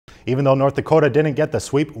Even though North Dakota didn't get the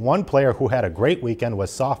sweep, one player who had a great weekend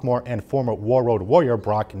was sophomore and former War Road Warrior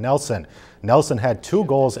Brock Nelson. Nelson had 2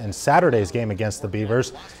 goals in Saturday's game against the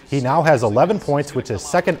Beavers. He now has 11 points, which is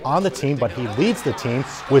second on the team, but he leads the team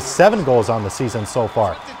with 7 goals on the season so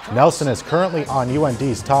far. Nelson is currently on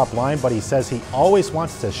UND's top line, but he says he always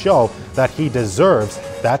wants to show that he deserves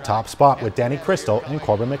that top spot with Danny Crystal and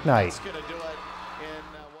Corbin McKnight.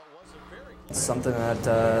 It's something that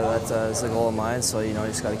is a goal of mine. So you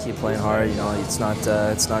just got to keep playing hard. It's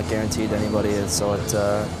not guaranteed to anybody, so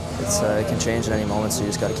it can change at any moment. So you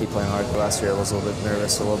just got to keep playing hard. Last year I was a little bit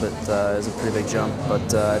nervous, it was a pretty big jump,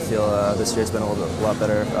 but I feel this year's been a lot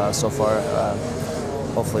better so far.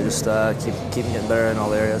 Hopefully, just keep getting better in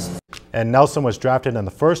all areas. And Nelson was drafted in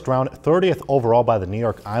the first round, 30th overall by the New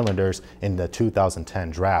York Islanders in the 2010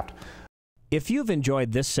 draft. If you've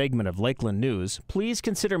enjoyed this segment of Lakeland News, please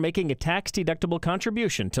consider making a tax-deductible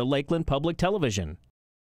contribution to Lakeland Public Television.